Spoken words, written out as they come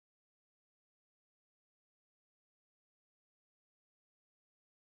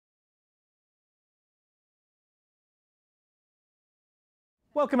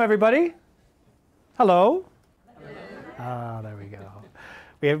Welcome, everybody. Hello. Ah, there we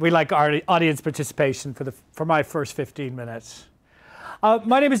go. We like our audience participation for my first 15 minutes.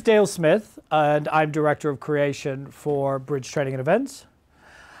 My name is Dale Smith, and I'm Director of Creation for Bridge Training and Events.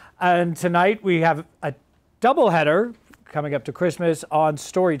 And tonight we have a double header coming up to Christmas on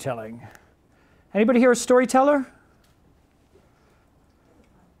storytelling. Anybody here a storyteller?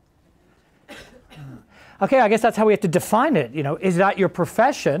 Okay, I guess that's how we have to define it. You know, is that your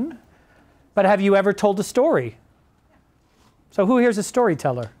profession? But have you ever told a story? So who here's a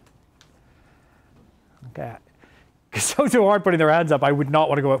storyteller? Okay. Because those who aren't putting their hands up, I would not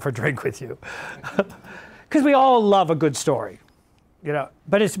want to go out for a drink with you. Because we all love a good story, you know.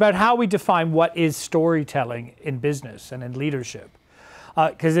 But it's about how we define what is storytelling in business and in leadership.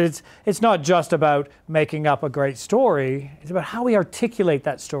 Because it's not just about making up a great story, it's about how we articulate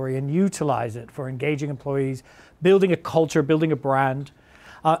that story and utilize it for engaging employees, building a culture, building a brand,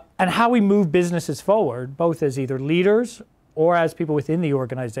 and how we move businesses forward, both as either leaders or as people within the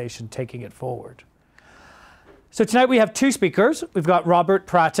organization taking it forward. So tonight we have two speakers. We've got Robert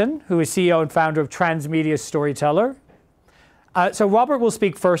Pratton, who is CEO and founder of Transmedia Storyteller. So Robert will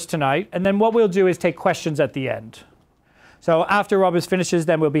speak first tonight, and then what we'll do is take questions at the end. So after Robert finishes,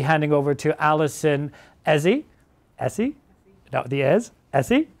 then we'll be handing over to Alison Essie. Essie? No, the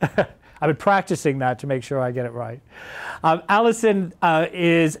Essie? I've been practicing that to make sure I get it right. Alison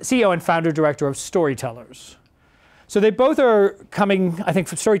is CEO and founder director of Storytellers. So they both are coming, I think,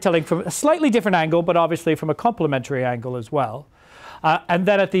 from storytelling from a slightly different angle, but obviously from a complementary angle as well. And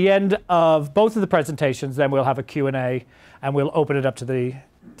then at the end of both of the presentations, then we'll have a Q&A, and we'll open it up to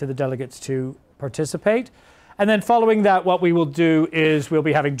the delegates to participate. And then following that, what we will do is we'll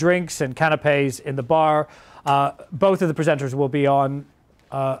be having drinks and canapes in the bar. Both of the presenters will be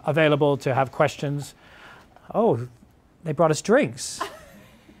available to have questions. Oh, they brought us drinks.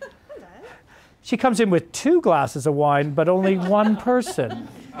 Hello. She comes in with 2 glasses of wine, but only one person.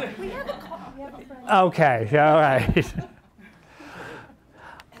 We have a friend. Okay, all right.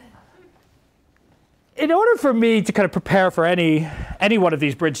 In order for me to kind of prepare for any one of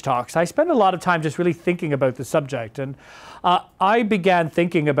these bridge talks, I spend a lot of time just really thinking about the subject. And I began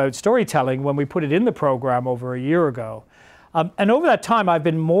thinking about storytelling when we put it in the program over a year ago. And over that time, I've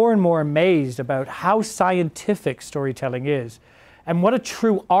been more and more amazed about how scientific storytelling is and what a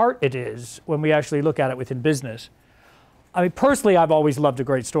true art it is when we actually look at it within business. I mean, personally, I've always loved a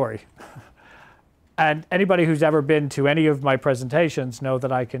great story. And anybody who's ever been to any of my presentations know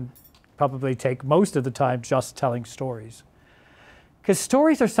that I can probably take most of the time just telling stories. Because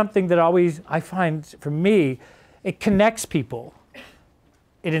stories are something that I find, for me, it connects people.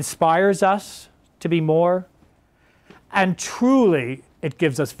 It inspires us to be more, and truly, it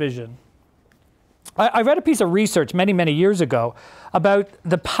gives us vision. I read a piece of research many, many years ago about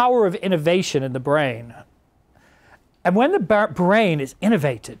the power of innovation in the brain. And when the brain is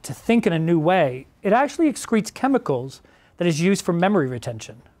innovated to think in a new way, it actually excretes chemicals that is used for memory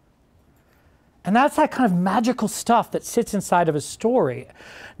retention. And that's that kind of magical stuff that sits inside of a story.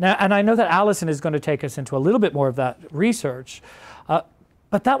 Now, and I know that Alison is going to take us into a little bit more of that research,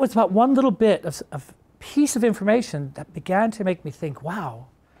 but that was about one little bit of piece of information that began to make me think, wow,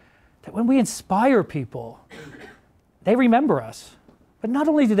 that when we inspire people, they remember us. But not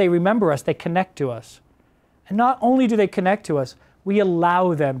only do they remember us, they connect to us. And not only do they connect to us, we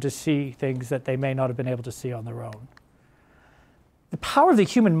allow them to see things that they may not have been able to see on their own. The power of the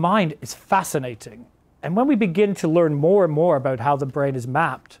human mind is fascinating. And when we begin to learn more and more about how the brain is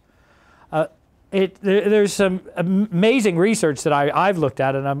mapped, there's some amazing research that I've looked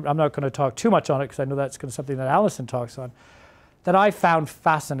at, and I'm not going to talk too much on it because I know that's something that Alison talks on, that I found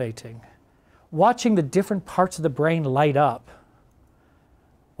fascinating. Watching the different parts of the brain light up.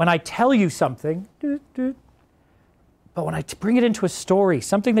 When I tell you something, but when I bring it into a story,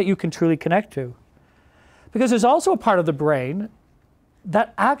 something that you can truly connect to. Because there's also a part of the brain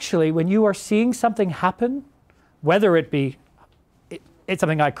that actually, when you are seeing something happen, whether it be it's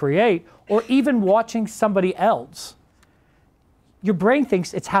something I create, or even watching somebody else, your brain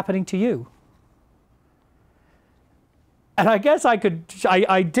thinks it's happening to you. And I guess I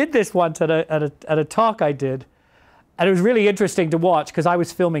did this once at a talk I did, and it was really interesting to watch because I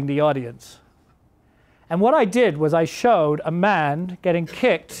was filming the audience. And what I did was I showed a man getting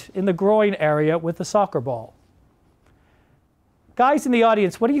kicked in the groin area with a soccer ball. Guys in the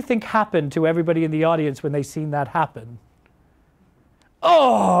audience, what do you think happened to everybody in the audience when they seen that happen?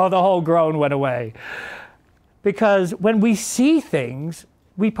 Oh, the whole groan went away. Because when we see things,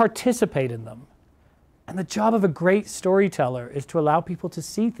 we participate in them. And the job of a great storyteller is to allow people to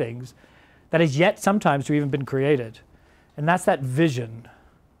see things that has yet sometimes to even been created. And that's that vision.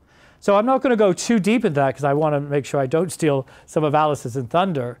 So I'm not going to go too deep into that because I want to make sure I don't steal some of Alice's and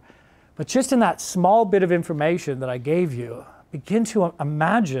thunder. But just in that small bit of information that I gave you, begin to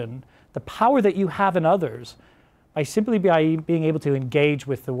imagine the power that you have in others by simply being able to engage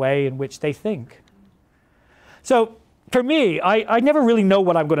with the way in which they think. So for me, I never really know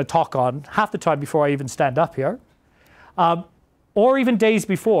what I'm going to talk on half the time before I even stand up here, or even days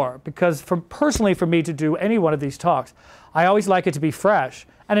before, because personally for me to do any one of these talks, I always like it to be fresh,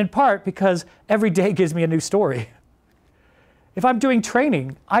 and in part because every day gives me a new story. If I'm doing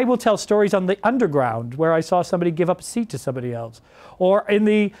training, I will tell stories on the underground where I saw somebody give up a seat to somebody else, or when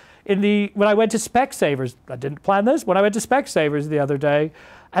I went to Specsavers, I didn't plan this, when I went to Specsavers the other day,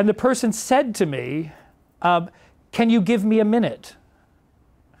 and the person said to me, can you give me a minute?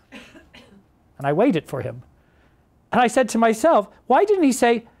 And I waited for him. And I said to myself, why didn't he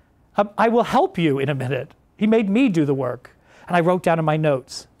say, I will help you in a minute? He made me do the work. And I wrote down in my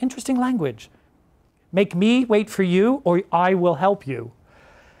notes, interesting language. Make me wait for you, or I will help you.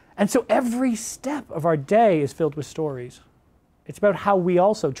 And so every step of our day is filled with stories. It's about how we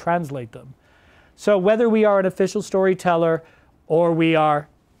also translate them. So whether we are an official storyteller or we are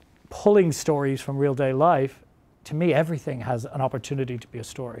pulling stories from real day life, to me, everything has an opportunity to be a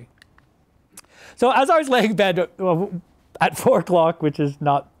story. So as I was laying in bed at 4 o'clock, which is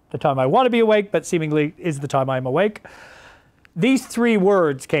not the time I want to be awake, but seemingly is the time I'm awake, these 3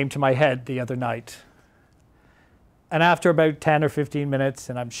 words came to my head the other night. And after about 10 or 15 minutes,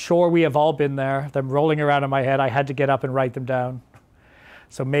 and I'm sure we have all been there, them rolling around in my head, I had to get up and write them down.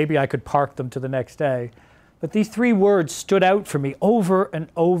 So maybe I could park them to the next day. But these 3 words stood out for me over and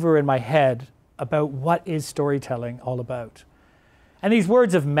over in my head about what is storytelling all about. And these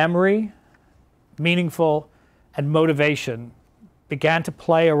words of memory, meaningful, and motivation began to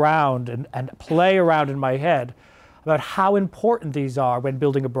play around and play around in my head about how important these are when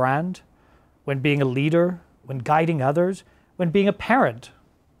building a brand, when being a leader, when guiding others, when being a parent.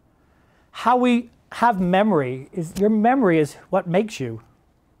 How we have memory is, your memory is what makes you.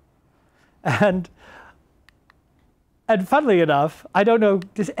 And funnily enough, I don't know,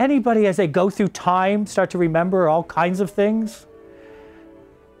 does anybody as they go through time start to remember all kinds of things?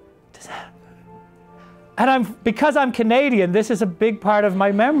 And because I'm Canadian, this is a big part of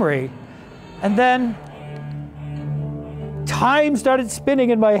my memory. And then time started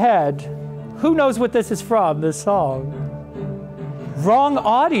spinning in my head. Who knows what this is from, this song? Wrong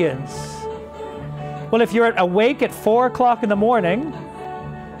audience. Well, if you're awake at 4 o'clock in the morning,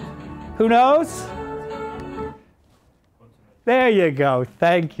 who knows? There you go,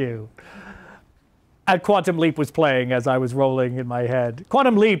 thank you. And Quantum Leap was playing as I was rolling in my head.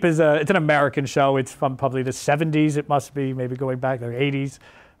 Quantum Leap is it's an American show. It's from probably the 70s, it must be, maybe going back to the 80s.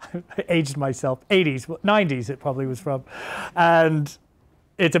 I aged myself, 80s, 90s it probably was from. And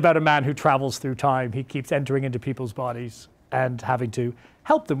it's about a man who travels through time. He keeps entering into people's bodies and having to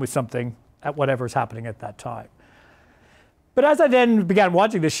help them with something at whatever's happening at that time. But as I then began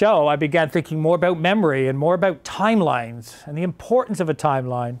watching the show, I began thinking more about memory and more about timelines and the importance of a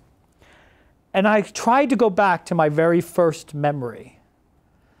timeline. And I tried to go back to my very first memory.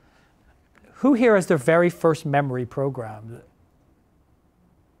 Who here has their very first memory programmed?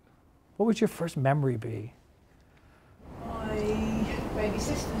 What would your first memory be? My baby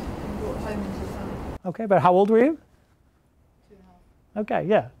sister brought home into the family. Okay, but how old were you? 2.5. Okay,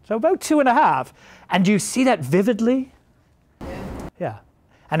 yeah. So about 2.5. And do you see that vividly? Yeah.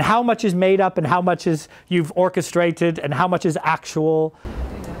 And how much is made up and how much is you've orchestrated and how much is actual?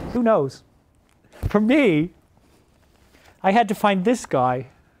 Who knows? For me, I had to find this guy.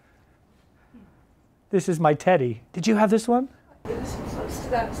 This is my teddy. Did you have this one? It was close to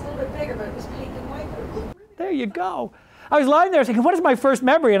that. It's a little bit bigger, but it was pink and white. There you go. I was lying there thinking, what is my first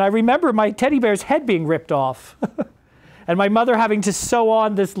memory? And I remember my teddy bear's head being ripped off and my mother having to sew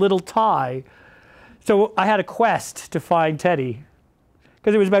on this little tie. So I had a quest to find Teddy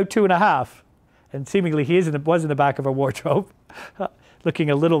because it was about 2.5. And seemingly he was in the back of a wardrobe,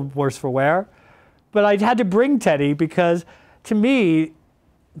 looking a little worse for wear. But I had to bring Teddy because, to me,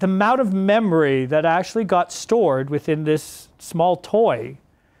 the amount of memory that actually got stored within this small toy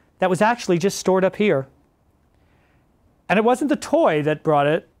that was actually just stored up here. And it wasn't the toy that brought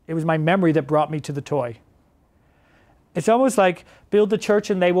it, it was my memory that brought me to the toy. It's almost like build the church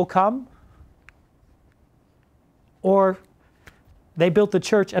and they will come. Or they built the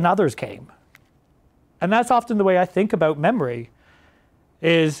church and others came. And that's often the way I think about memory,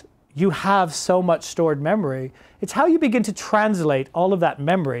 is you have so much stored memory. It's how you begin to translate all of that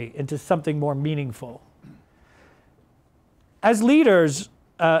memory into something more meaningful. As leaders,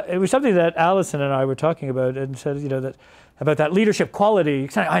 it was something that Alison and I were talking about, and said, that about that leadership quality.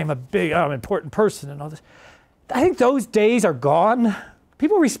 I'm an important person and all this. I think those days are gone.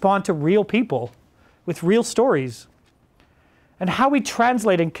 People respond to real people with real stories, and how we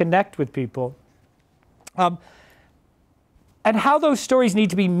translate and connect with people. And how those stories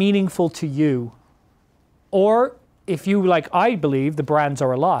need to be meaningful to you. Or if you, like I believe, the brands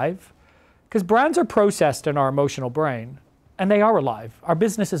are alive, because brands are processed in our emotional brain, and they are alive. Our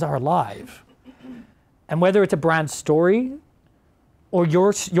businesses are alive. And whether it's a brand story or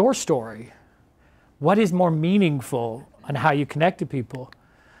your story, what is more meaningful on how you connect to people?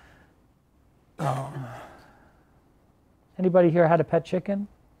 Anybody here had a pet chicken?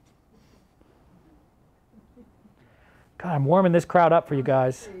 God, I'm warming this crowd up for you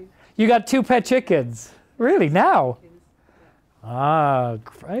guys. You got 2 pet chickens. Really, now? Ah,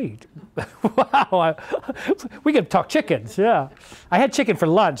 great. Wow. We could talk chickens, yeah. I had chicken for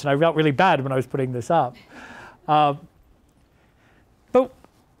lunch, and I felt really bad when I was putting this up. But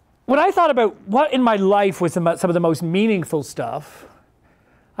when I thought about what in my life was some of the most meaningful stuff,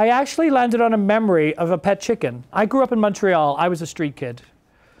 I actually landed on a memory of a pet chicken. I grew up in Montreal. I was a street kid.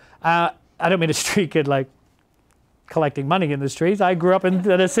 I don't mean a street kid like collecting money in the streets. I grew up in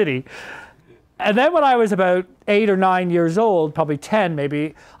a city. And then when I was about 8 or 9 years old, probably 10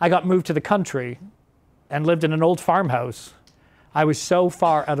 maybe, I got moved to the country and lived in an old farmhouse. I was so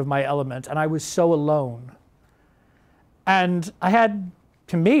far out of my element, and I was so alone. And I had,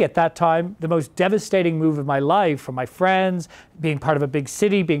 to me at that time, the most devastating move of my life, from my friends, being part of a big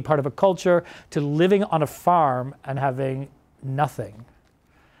city, being part of a culture, to living on a farm and having nothing.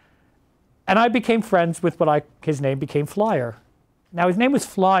 And I became friends with his name became Flyer. Now his name was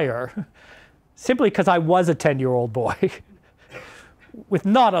Flyer simply because I was a 10-year-old boy with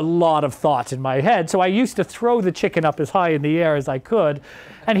not a lot of thought in my head. So I used to throw the chicken up as high in the air as I could,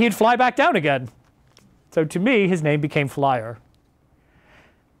 and he'd fly back down again. So to me, his name became Flyer.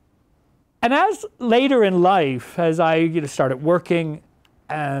 And as later in life, as I started working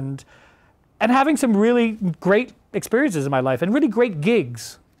and having some really great experiences in my life and really great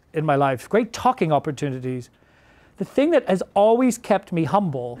gigs in my life, great talking opportunities, the thing that has always kept me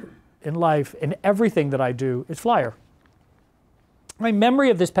humble in life, in everything that I do, is Flyer. My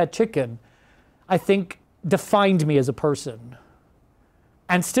memory of this pet chicken, I think, defined me as a person,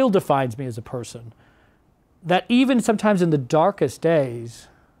 and still defines me as a person. That even sometimes in the darkest days,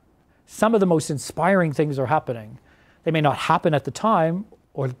 some of the most inspiring things are happening. They may not happen at the time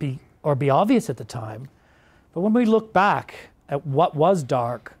or be obvious at the time, but when we look back at what was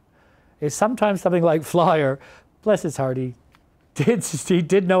dark, is sometimes something like Flyer, bless his heart, he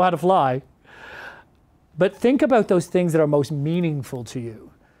did know how to fly. But think about those things that are most meaningful to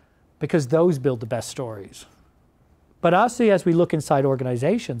you, because those build the best stories. But also, as we look inside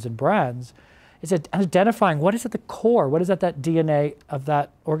organizations and brands, is identifying what is at the core, what is at that DNA of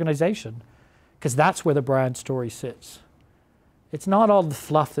that organization, because that's where the brand story sits. It's not all the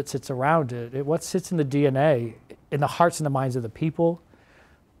fluff that sits around it. What sits in the DNA, in the hearts and the minds of the people,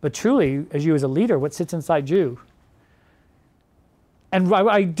 but truly, as you as a leader, what sits inside you. And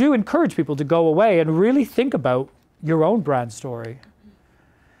I do encourage people to go away and really think about your own brand story,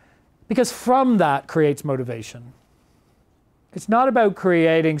 because from that creates motivation. It's not about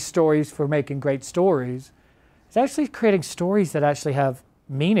creating stories for making great stories. It's actually creating stories that actually have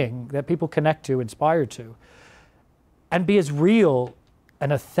meaning, that people connect to, inspire to, and be as real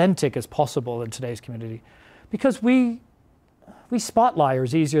and authentic as possible in today's community. Because we spot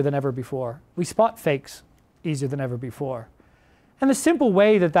liars easier than ever before. We spot fakes easier than ever before. And the simple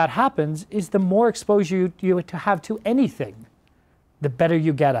way that that happens is the more exposure you have to anything, the better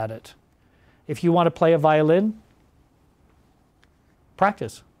you get at it. If you want to play a violin,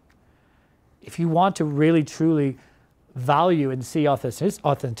 practice. If you want to really, truly value and see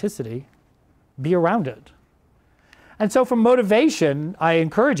authenticity, be around it. And so from motivation, I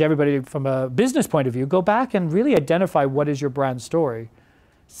encourage everybody from a business point of view, go back and really identify what is your brand story.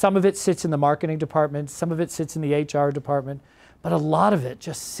 Some of it sits in the marketing department, some of it sits in the HR department, but a lot of it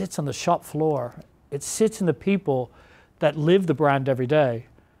just sits on the shop floor. It sits in the people that live the brand every day.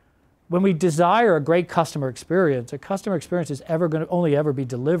 When we desire a great customer experience, a customer experience is only ever be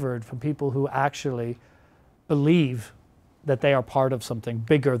delivered from people who actually believe that they are part of something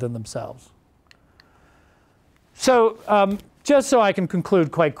bigger than themselves. So just so I can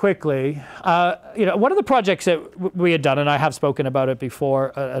conclude quite quickly, one of the projects that we had done, and I have spoken about it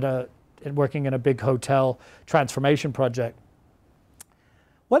before, working in a big hotel transformation project.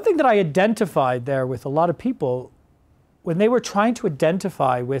 One thing that I identified there with a lot of people when they were trying to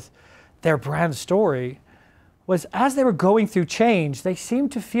identify with their brand story was as they were going through change, they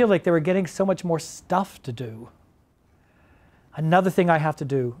seemed to feel like they were getting so much more stuff to do. Another thing I have to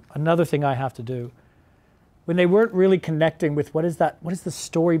do, another thing I have to do. When they weren't really connecting with what is the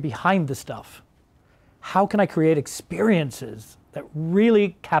story behind the stuff? How can I create experiences that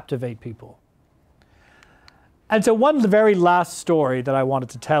really captivate people? And so the very last story that I wanted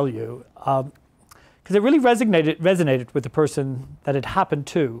to tell you, because it really resonated with the person that it happened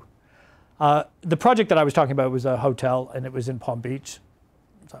to. The project that I was talking about was a hotel, and it was in Palm Beach.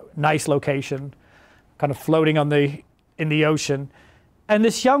 So nice location, kind of floating in the ocean. And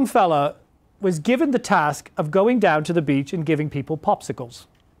this young fella was given the task of going down to the beach and giving people popsicles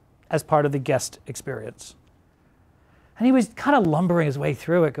as part of the guest experience. And he was kind of lumbering his way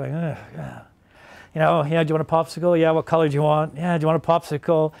through it, going, ugh, yeah. Yeah, do you want a popsicle? Yeah, what color do you want? Yeah, do you want a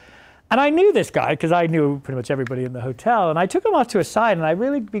popsicle? And I knew this guy because I knew pretty much everybody in the hotel. And I took him off to a side and I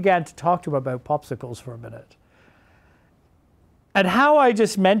really began to talk to him about popsicles for a minute. And how I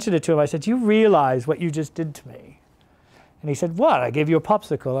just mentioned it to him, I said, "Do you realize what you just did to me?" And he said, "What? I gave you a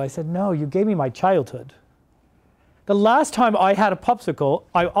popsicle." I said, "No, you gave me my childhood." The last time I had a popsicle,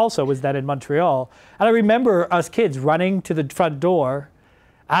 I also was then in Montreal. And I remember us kids running to the front door,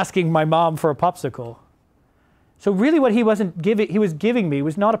 asking my mom for a popsicle. So really what he was giving me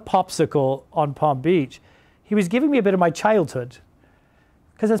was not a popsicle on Palm Beach. He was giving me a bit of my childhood.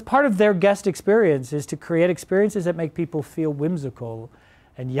 Because as part of their guest experience is to create experiences that make people feel whimsical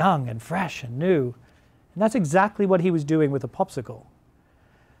and young and fresh and new. And that's exactly what he was doing with a popsicle.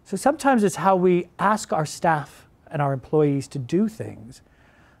 So sometimes it's how we ask our staff and our employees to do things.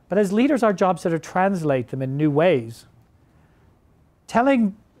 But as leaders, our job is to translate them in new ways. I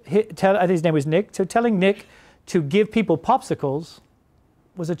think his name was Nick, so telling Nick to give people popsicles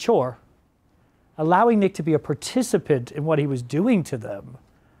was a chore. Allowing Nick to be a participant in what he was doing to them,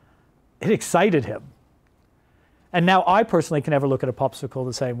 it excited him. And now I personally can never look at a popsicle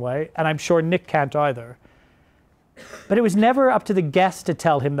the same way, and I'm sure Nick can't either. But it was never up to the guest to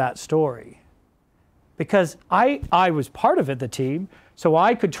tell him that story. Because I was part of it, the team, so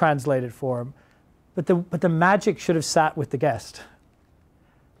I could translate it for him. But the magic should have sat with the guest.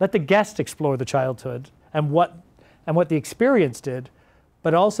 Let the guest explore the childhood and what the experience did,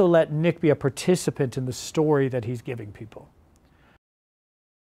 but also let Nick be a participant in the story that he's giving people.